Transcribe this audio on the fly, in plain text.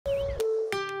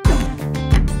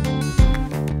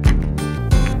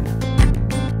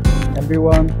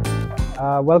everyone.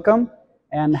 Welcome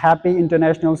and happy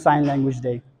International Sign Language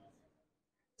Day.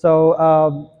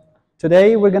 So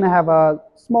today we're going to have a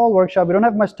small workshop. We don't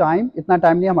have much time. इतना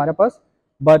time नहीं है हमारे पास.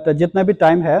 But जितना भी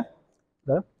time है,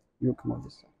 you come on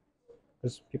this side.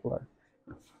 Because people are.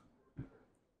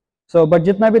 So, but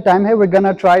जितना भी time है, we're going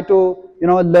to try to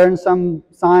learn some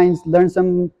signs, learn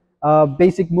some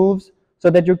basic moves, so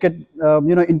that you can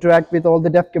interact with all the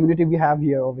deaf community we have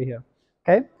here over here.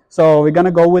 Okay. So we're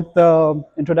gonna go with the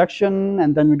introduction,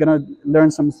 and then we're gonna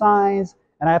learn some signs.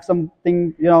 And I have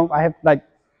something, I have like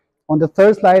on the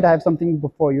third slide, I have something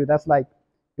before you. That's like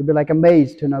you'll be like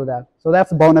amazed to know that. So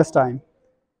that's bonus time.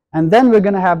 And then we're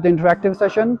gonna have the interactive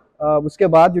session.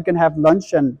 Uske baad you can have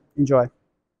lunch and enjoy.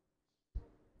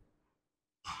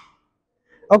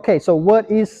 Okay, so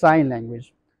what is sign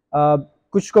language?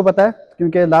 कुछ को पता है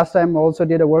क्योंकि last time I also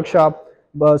did a workshop.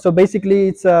 So basically,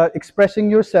 it's expressing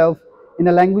yourself in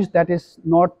a language that is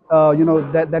not,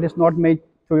 that is not made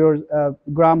through your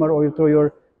grammar or through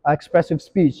your expressive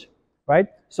speech, right?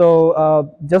 So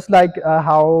just like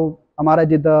how Amara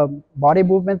did the body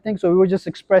movement thing, so we were just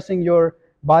expressing your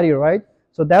body, right?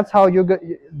 So that's how you go.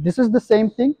 This is the same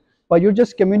thing, but you're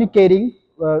just communicating.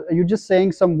 You're just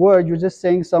saying some words. You're just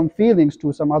saying some feelings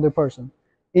to some other person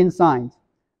in signs.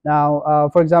 Now,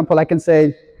 for example, I can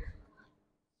say,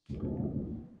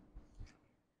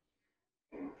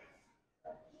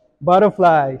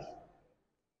 butterflies.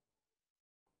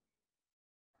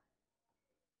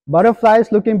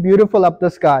 Butterflies looking beautiful up the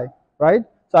sky, right?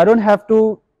 So I don't have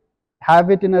to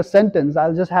have it in a sentence.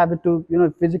 I'll just have it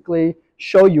to, physically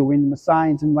show you in my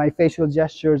signs, in my facial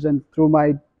gestures, and through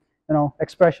my,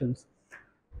 expressions.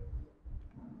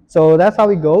 So that's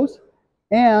how it goes.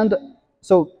 And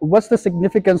so what's the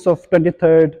significance of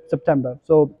 23rd September?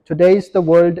 So today is the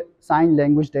World Sign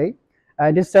Language Day,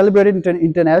 and it's celebrated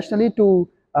internationally to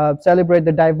celebrate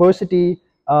the diversity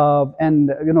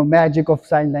and magic of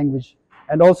sign language,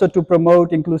 and also to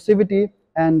promote inclusivity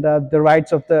and the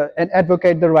rights of and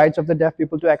advocate the rights of the deaf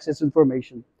people to access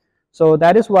information. So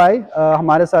that is why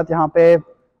हमारे साथ यहाँ पे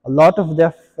a lot of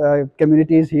deaf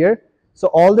communities here. So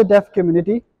all the deaf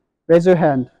community, raise your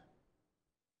hand.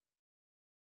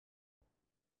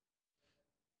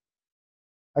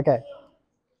 Okay.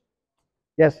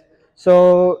 Yes.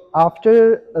 So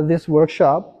after this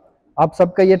workshop, आप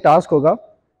सबका ये task होगा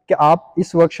कि आप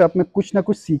इस वर्कशॉप में कुछ ना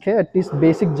कुछ सीखें, एटलीस्ट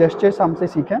बेसिक जेस्चर्स हमसे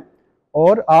सीखें,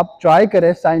 और आप ट्राई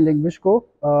करें साइन लैंग्वेज को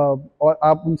और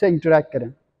आप उनसे इंटरेक्ट करें.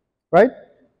 Right?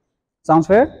 Sounds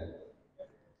fair?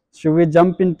 Should we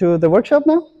jump into the workshop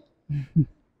now?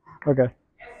 Okay.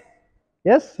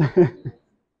 Yes?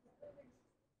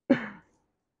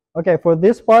 Okay, for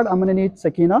this part, I'm going to need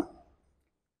Sakina.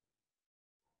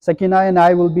 Sakina and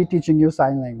I will be teaching you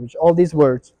sign language, all these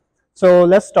words. So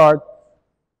let's start.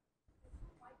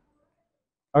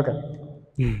 Okay.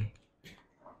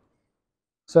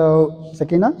 So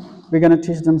Sakina, we're going to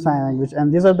teach them sign language,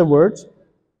 and these are the words.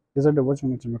 These are the words we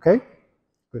need to, okay?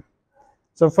 Good.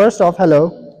 So first off, hello.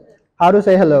 How to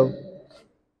say hello?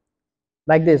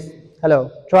 Like this.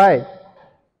 Hello. Try.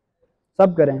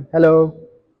 Sab karen. Hello.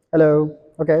 Hello.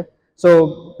 Okay. So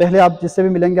पहले आप जिससे भी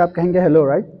मिलेंगे आप कहेंगे hello,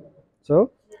 right?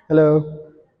 So hello.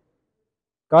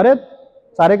 Got it?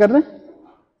 सारे कर रहे हैं?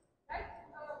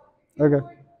 Okay.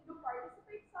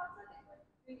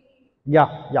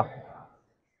 Yeah.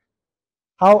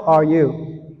 How are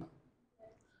you?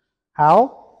 How?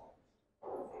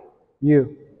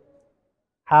 You.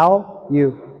 How?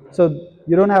 You. So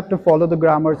you don't have to follow the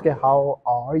grammar. Okay, how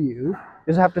are you? You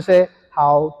just have to say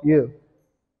how you.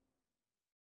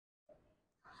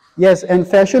 Yes, and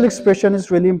facial expression is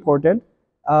really important,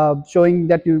 showing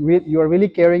that you are really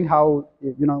caring how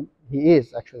he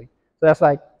is actually. So that's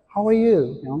like, how are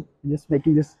you? Just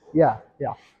making this. Yeah,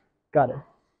 got it.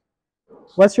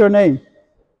 What's your name?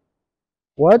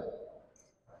 What?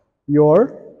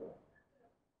 Your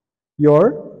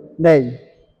name.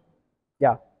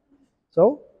 Yeah.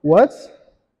 So what's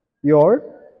your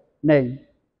name?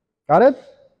 Got it?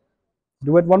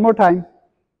 Do it one more time.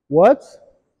 What's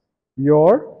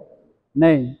your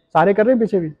name? सारे कर रहे हैं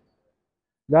पीछे भी.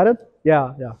 Got it?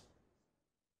 Yeah.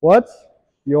 What's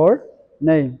your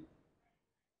name?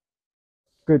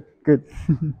 Good.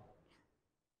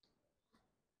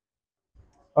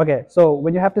 Okay, so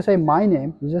when you have to say my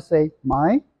name, you just say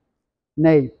my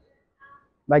name,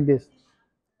 like this.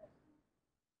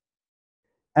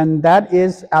 And that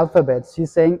is alphabets.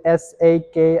 She's saying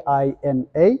Sakina.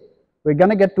 We're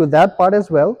gonna get to that part as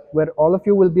well, where all of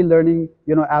you will be learning,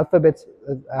 alphabets,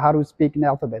 how to speak in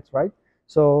alphabets, right?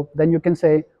 So then you can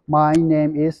say my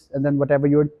name is, and then whatever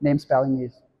your name spelling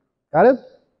is. Got it?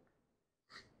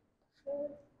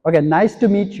 Okay, nice to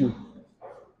meet you.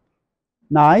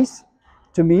 Nice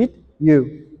to meet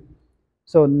you.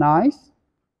 So nice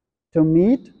to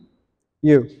meet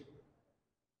you.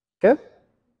 Okay?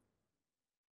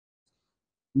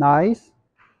 Nice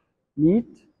meet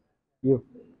you.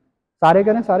 सारे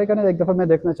करें एक दफा मैं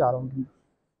देखना चाह रहा हूँ.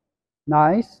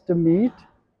 Nice to meet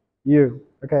you.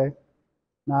 Okay.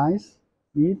 Nice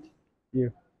meet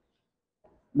you.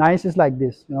 Nice is like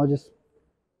this, just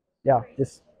yeah,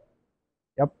 this.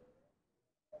 Yep.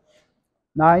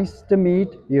 Nice to meet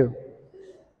you.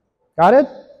 Got it?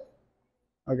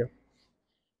 Okay.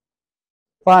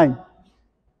 Fine.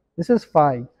 This is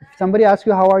fine. If somebody asks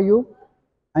you how are you,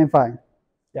 I'm fine.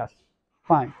 Yes.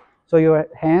 Fine. So your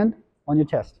hand on your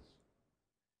chest.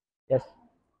 Yes.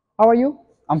 How are you?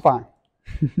 I'm fine.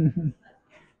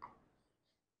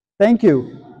 Thank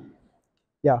you.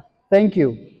 Yeah. Thank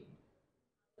you.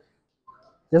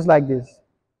 Just like this.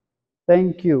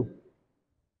 Thank you.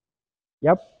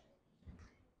 Yep.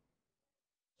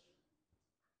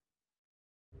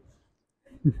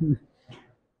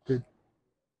 Good.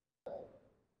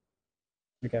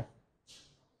 Okay.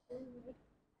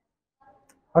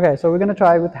 Okay, so we're gonna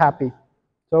try with happy.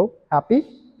 So happy,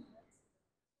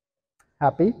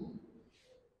 happy,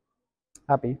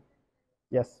 happy.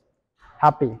 Yes.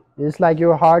 Happy. It's like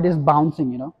your heart is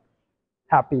bouncing.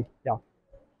 Happy. Yeah.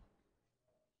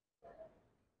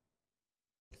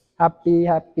 Happy,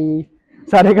 happy.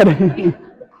 सारे करें.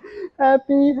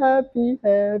 Happy, happy,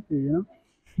 happy.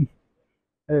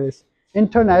 Anyways,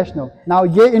 international. Now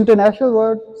ये international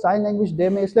word sign language day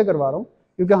में इसलिए करवा रहा हूँ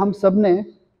क्योंकि हम सब ने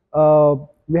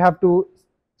we have to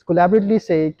collaboratively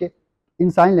say कि in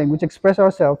sign language express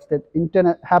ourselves that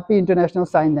happy international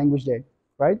sign language day,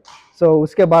 right? So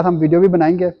उसके बाद हम वीडियो भी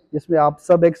बनाएंगे जिसमें आप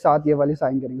सब एक साथ ये वाली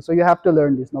साइन करेंगे. So you have to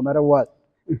learn this no matter what.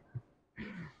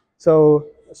 So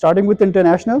starting with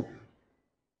international.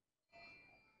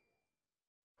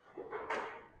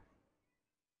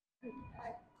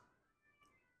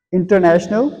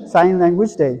 International Sign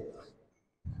Language Day.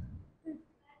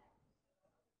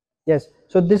 Yes,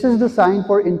 so this is the sign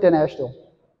for international.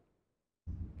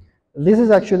 This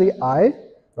is actually I,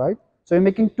 right? So you're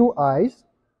making two eyes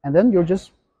and then you're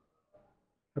just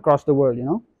across the world.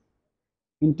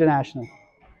 International,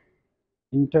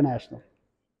 international,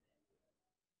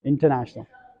 international.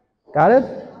 Got it?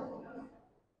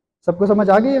 सबको समझ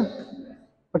आ गई है?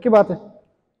 पक्की बात है?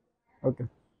 Okay.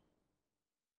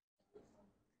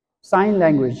 Sign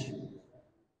language.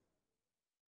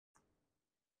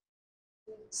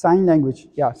 Sign language.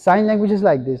 Yeah, sign language is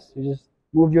like this. You just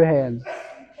move your hands.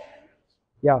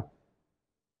 Yeah.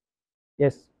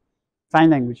 Yes. Sign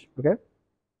language. Okay.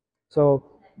 So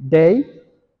day.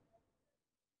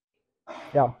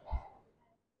 Yeah.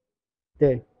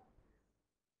 Day.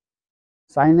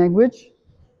 Sign language.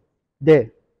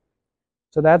 Day.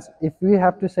 So that's if we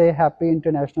have to say Happy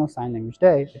International Sign Language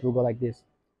Day, it will go like this.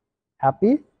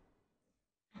 Happy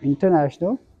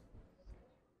International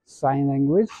Sign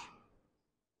Language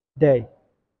Day.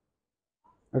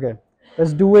 Okay.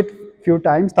 Let's do it few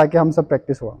times ताकि हम सब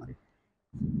practice हो हमारी.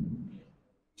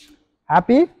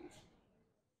 Happy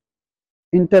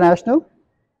International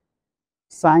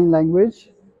Sign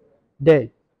Language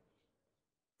Day.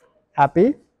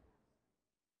 Happy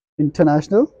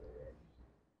International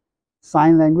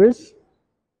Sign Language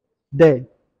Day.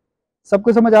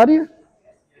 सबको समझ आ रही है?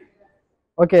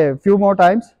 Okay, few more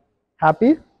times. Happy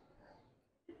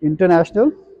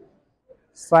International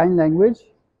Sign Language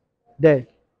Day.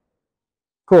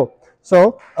 Cool.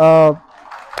 So,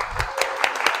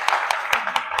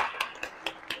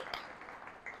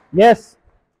 yes,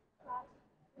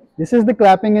 this is the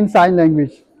clapping in sign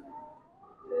language.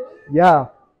 Yeah.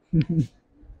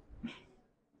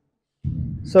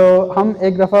 So हम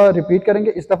एक दफ़ा repeat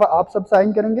करेंगे. इस दफ़ा आप सब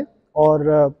साइन करेंगे और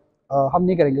हम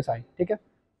नहीं करेंगे साइन. ठीक है?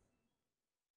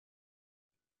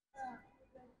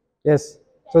 Yes.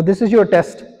 So this is your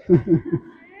test.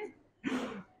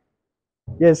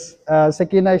 Yes.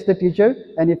 Sakina is the teacher,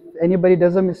 and if anybody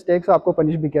does a mistake, so आपको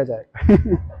punish भी किया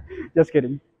जाएगा. Just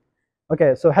kidding.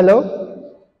 Okay. So hello.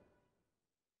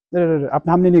 No.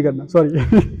 आपने हमने नहीं करना. Sorry.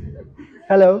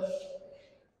 Hello.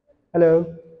 Hello.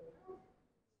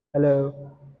 Hello.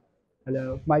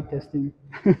 Hello. Mic testing.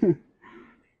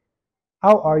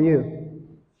 How are you?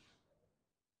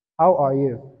 How are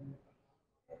you?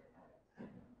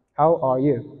 How are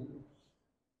you?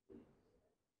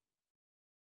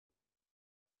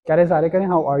 करे सारे करें.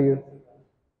 How are you?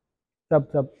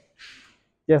 सब.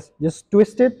 Yes. Just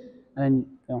twist it and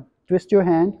twist your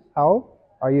hand. How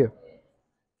are you?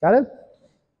 Got it?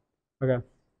 Okay.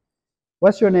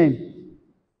 What's your name?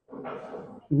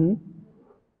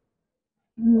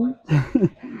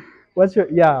 What's your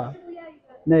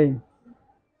name?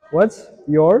 What's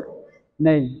your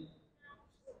name?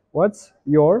 What's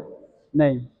your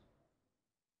name?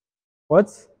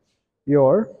 What's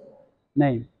your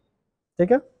name?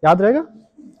 ठीक है, याद रहेगा?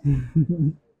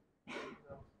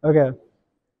 Okay.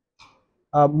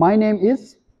 My name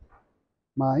is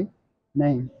my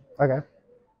name. Okay.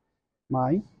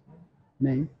 My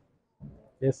name.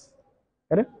 Yes.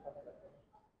 Got it?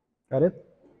 Got it?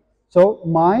 So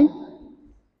my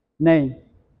name.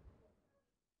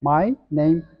 My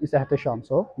name is Ehtisham.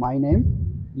 So my name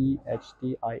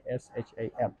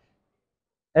Ehtisham.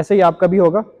 ऐसे ही आपका भी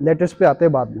होगा, letters पे आते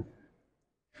हैं बाद में.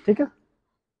 ठीक है?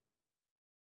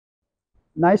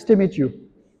 Nice to meet you.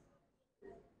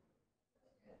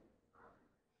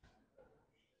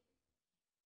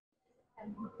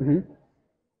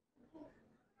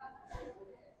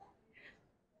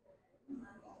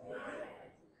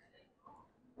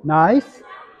 Nice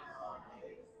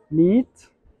meet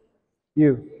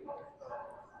you.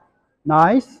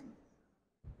 Nice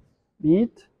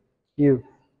meet you.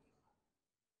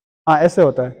 हाँ ऐसे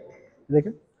होता है,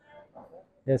 देखिए.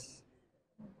 Yes.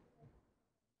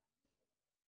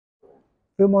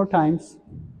 Few more times.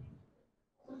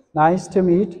 Nice to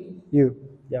meet you.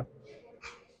 Yeah.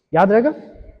 याद रहेगा?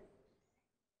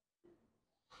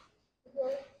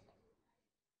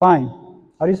 Fine.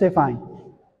 How do you say fine?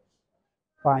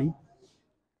 Fine.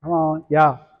 Come on.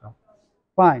 Yeah.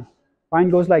 Fine. Fine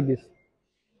goes like this.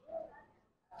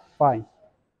 Fine.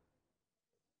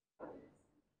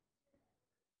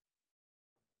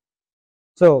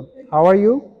 So, how are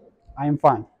you? I am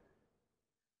fine.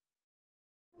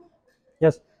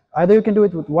 Yes. Either you can do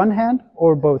it with one hand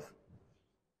or both.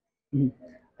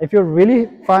 If you're really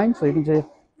fine, so you can say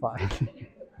fine.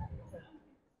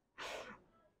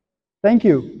 Thank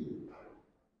you.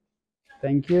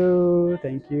 Thank you.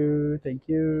 Thank you. Thank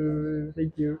you.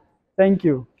 Thank you. Thank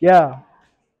you. Yeah.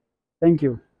 Thank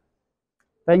you.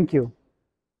 Thank you.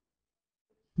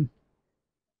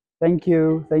 Thank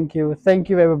you. Thank you. Thank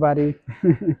you, everybody.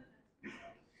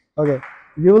 Okay.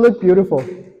 You look beautiful.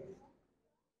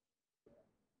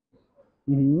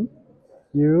 You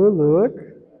look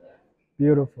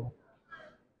beautiful.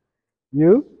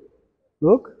 You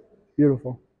look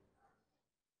beautiful.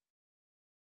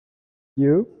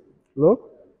 You look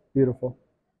beautiful.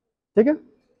 ठीक है?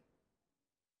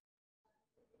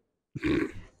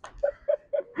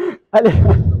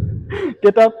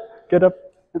 Get up, get up.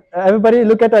 Everybody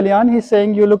look at Alian. He's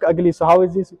saying you look ugly. So how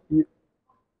is this?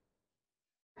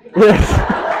 Yes.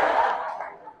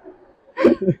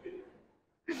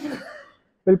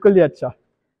 बिल्कुल ही अच्छा.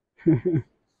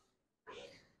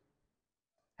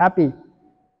 Happy.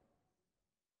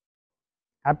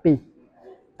 Happy.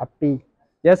 Happy.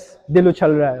 Yes, दिल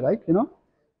उछल रहा है, right? You know,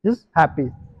 just happy.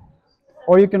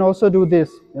 Or you can also do this.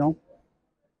 You know,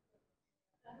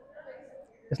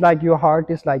 it's like your heart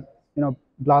is like, you know,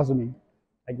 blossoming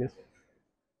like this.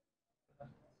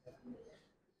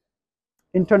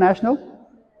 International.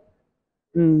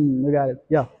 You got it.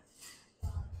 Yeah.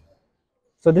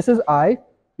 So this is I.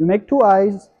 You make two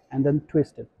eyes and then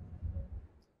twist it.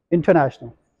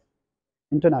 International.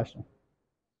 International.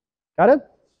 Got it?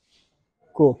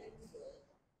 Cool.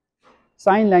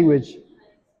 Sign language.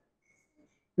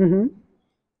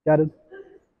 Got it?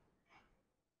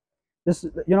 Just,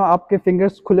 you know, आपके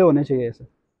fingers खुले होने चाहिए ऐसे.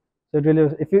 So it really,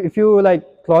 if you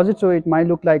like close it, so it might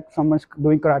look like someone's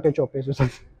doing karate choppers or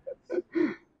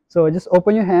something. So just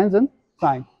open your hands and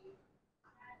sign.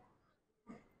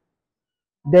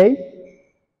 Day.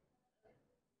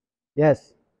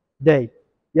 Yes. Day.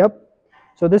 Yep.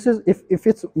 So this is, if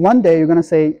it's one day, you're gonna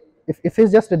say, if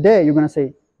it's just a day, you're gonna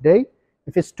say day.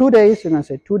 If it's 2 days, you're gonna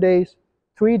say 2 days,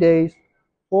 3 days,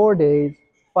 4 days,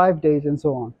 5 days, and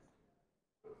so on.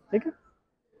 Okay?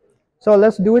 So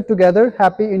let's do it together.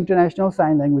 Happy International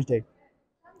Sign Language Day.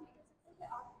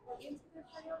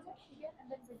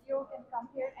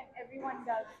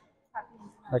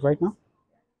 Like right now?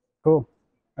 Cool.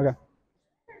 Okay.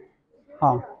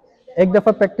 हाँ, एक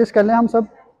दफ़ा practice कर लें हम सब.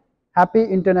 Happy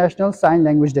International Sign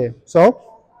Language Day. So,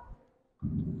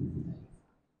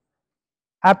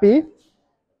 Happy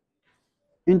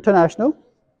International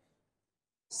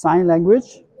Sign Language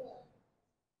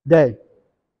Day.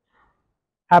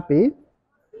 Happy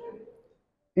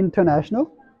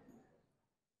International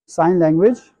Sign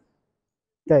Language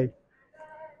Day.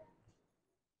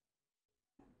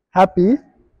 Happy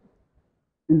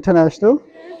International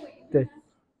Day.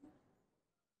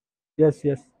 Yes,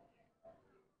 yes.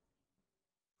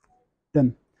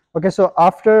 Then, okay, so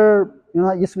after, you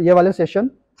know, ये वाले session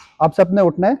आप सब ने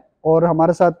उठना है और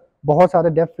हमारे साथ बहुत सारे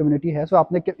डेफ कम्युनिटी है, सो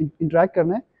आपने इंटरेक्ट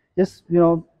करना है. Just, you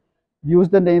know, use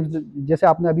the names जैसे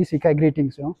आपने अभी सीखा है,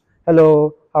 greetings, you know, hello,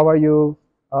 how are you,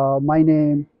 my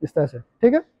name, इस तरह से,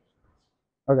 ठीक है।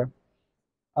 ओके,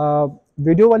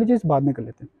 वीडियो वाली चीज़ बाद में कर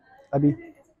लेते हैं अभी।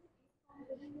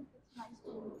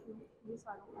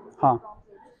 हाँ,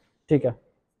 ठीक है।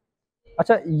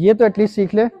 अच्छा, ये तो एटलीस्ट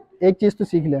सीख ले, एक चीज़ तो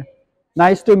सीख ले,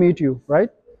 nice to meet you,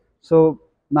 right. So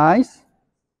nice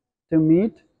to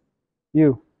meet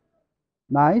you,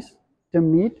 nice to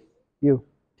meet you,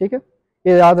 ठीक है,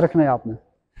 ये याद रखना है आपने।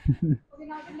 Okay,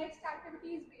 now the next activity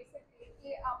is basically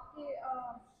कि आपके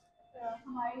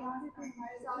हमारे यहाँ से तो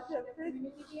हमारे साथ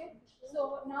community के हैं. So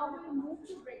now we will move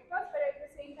to breakfast, but at the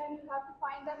same time you have to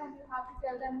find them and you have to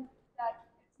tell them that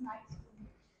it's nice.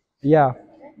 Yeah,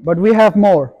 but we have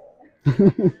more.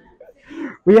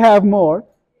 We have more.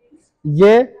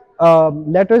 ये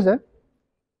letters है,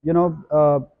 you know,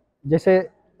 जैसे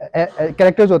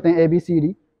characters होते हैं A B C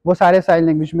D, वो सारे sign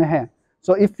language में हैं।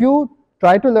 So if you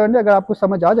try to learn, अगर आपको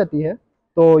समझ आ जाती है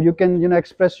तो you can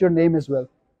express your name as well,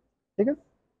 ठीक है।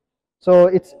 So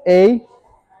it's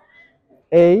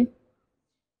a,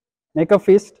 make a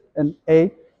fist and A,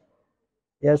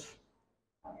 yes,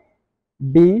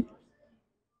 B,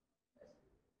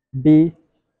 B,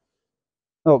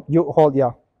 no you hold,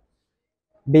 या,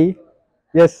 B,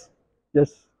 yes,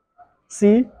 yes, C.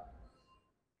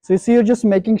 So you see, you're just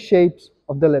making shapes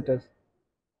of the letters.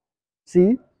 C,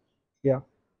 yeah.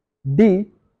 D,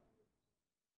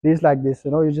 D is like this,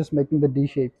 you're just making the D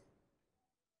shape.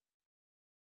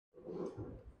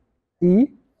 E,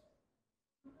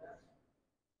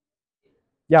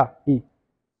 yeah, E,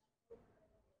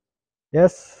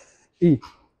 yes, E.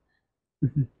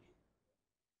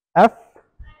 F,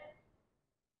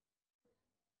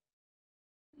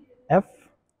 F,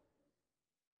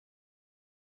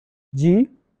 G,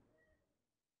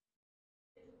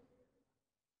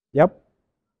 yep,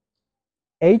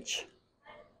 H,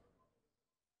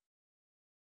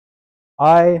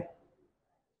 I,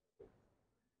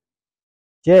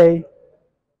 J,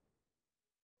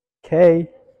 K,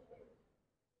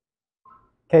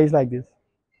 K is like this,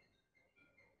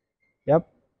 yep,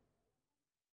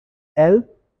 L,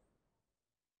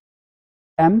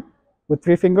 M with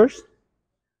 3 fingers,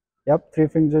 yep, 3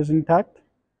 fingers intact,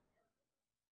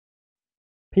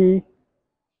 P,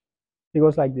 it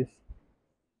goes like this,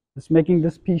 just making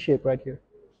this P shape right here,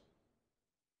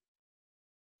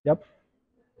 yep,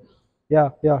 yeah,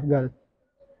 got it.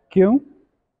 Q,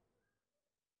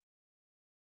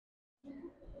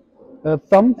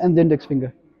 thumb and the index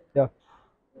finger, yeah,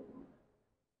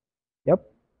 yep,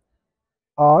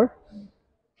 R,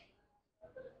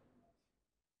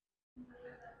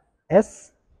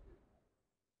 S,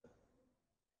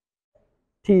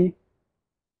 T,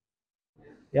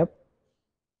 yep,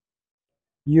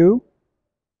 U,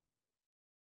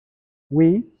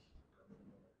 V,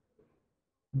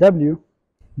 W,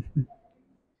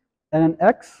 and an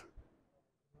X,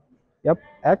 yep,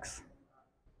 X,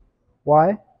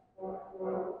 Y,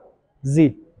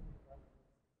 Z,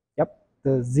 yep,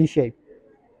 the Z shape,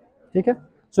 okay.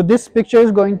 So this picture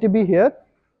is going to be here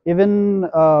even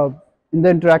in the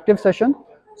interactive session.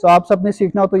 So आप सबने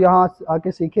सीखना हो तो यहाँ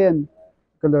आके सीखे and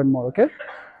you can learn more, okay.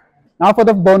 Now for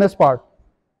the bonus part.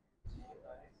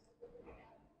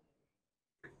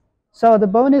 So the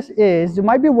bonus is, you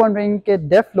might be wondering कि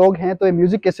deaf लोग हैं तो ये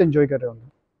music कैसे enjoy कर रहे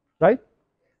होंगे, right?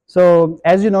 So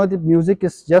as you know, the music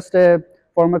is just a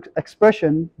form of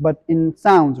expression, but in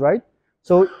sounds, right?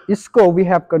 So ISCO we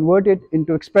have converted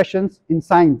into expressions in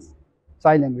sign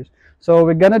language. So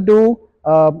we're gonna do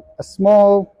a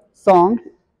small song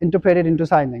interpreted into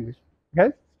sign language.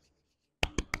 Okay.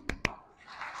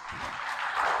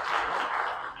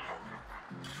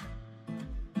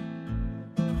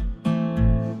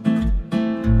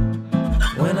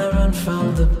 When I run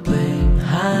from the blame,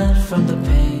 hide from the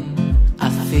pain, I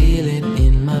feel it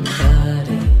in my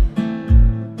body.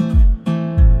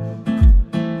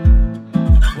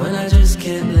 When I just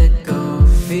can't let go,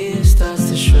 fear starts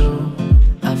to show,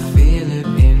 I feel it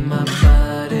in my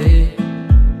body.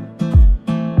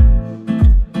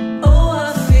 Oh,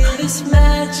 I feel this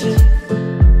magic,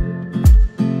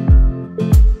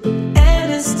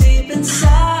 and it's deep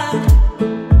inside.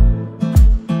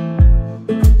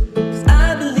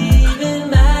 I believe in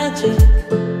magic.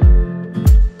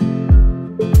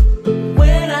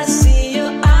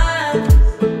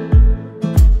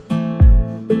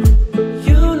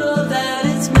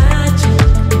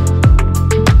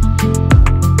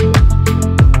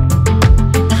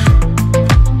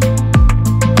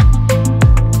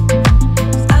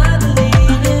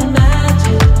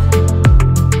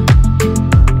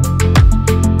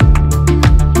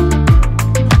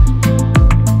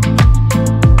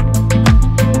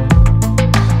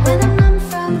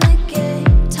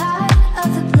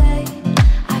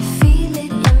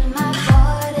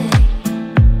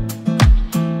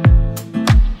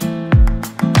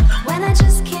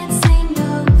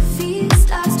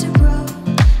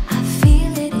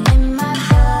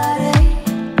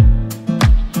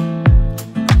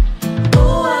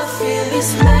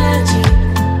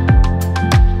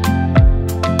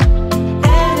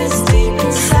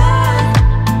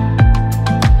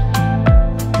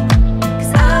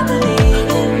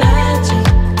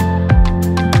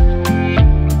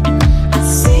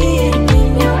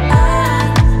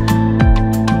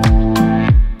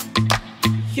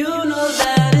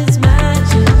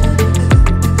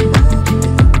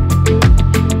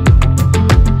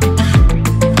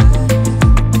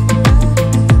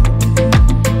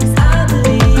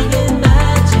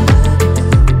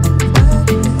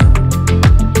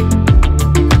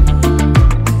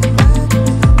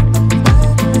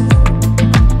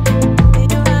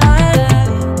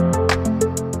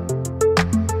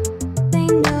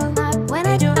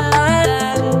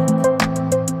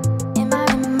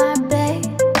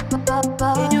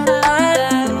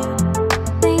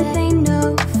 They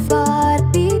know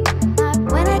what beat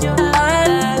when I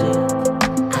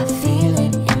feel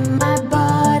it in my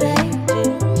body.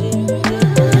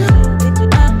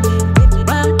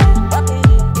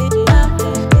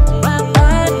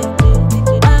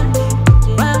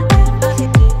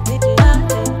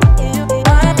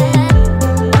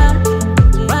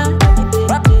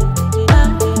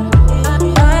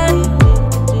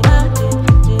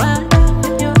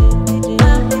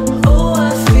 Oh, I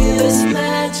feel this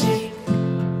magic,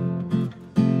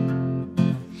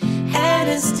 and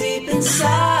it's deep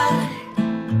inside.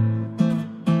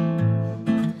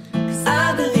 'Cause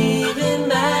I believe in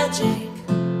magic.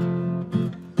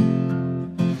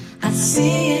 I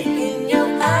see it in your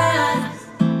eyes.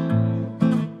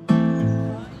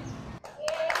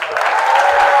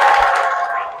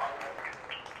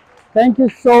 Thank you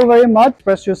so very much.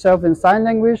 Express yourself in sign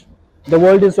language. The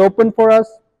world is open for us.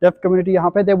 Deaf community यहाँ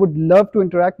पे, they would love to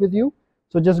interact with you.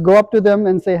 So just go up to them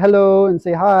and say hello and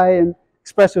say hi and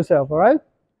express yourself, all right?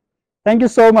 Thank you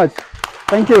so much.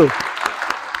 Thank you.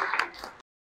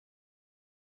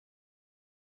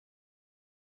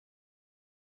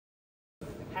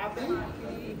 Happy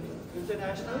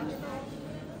International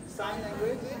Sign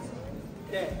Language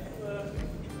Day.